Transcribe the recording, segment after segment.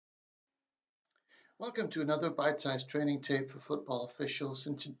Welcome to another bite-sized training tape for football officials,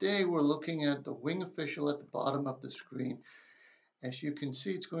 and today we're looking at the wing official at the bottom of the screen. As you can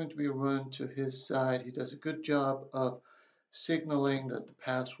see, it's going to be a run to his side. He does a good job of signaling that the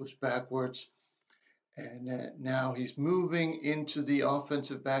pass was backwards, and now he's moving into the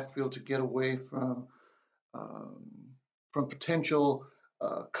offensive backfield to get away from potential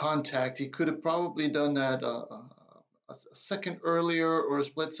contact. He could have probably done that a second earlier or a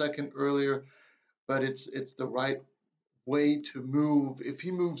split second earlier, but it's the right way to move. If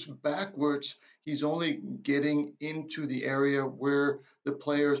he moves backwards, he's only getting into the area where the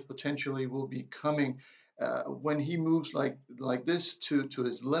players potentially will be coming. When he moves like this to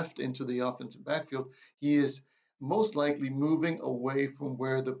his left into the offensive backfield, he is most likely moving away from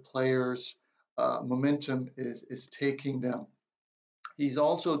where the players' momentum is taking them. He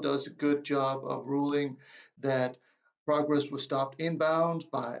also does a good job of ruling that progress was stopped inbounds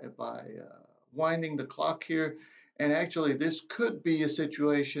by winding the clock here. And actually, this could be a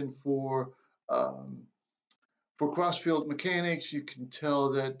situation for crossfield mechanics. You can tell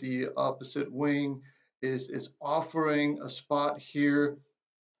that the opposite wing is offering a spot here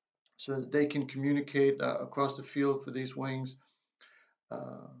so that they can communicate across the field for these wings.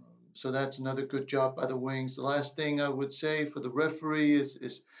 So that's another good job by the wings. The last thing I would say for the referee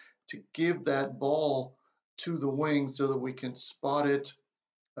is to give that ball to the wing so that we can spot it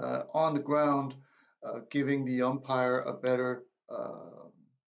on the ground, giving the umpire a better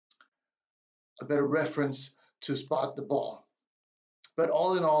reference to spot the ball. But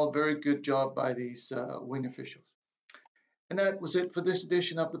all in all, very good job by these wing officials. And that was it for this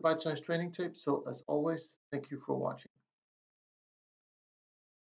edition of the Bite Size Training Tape. So as always, thank you for watching.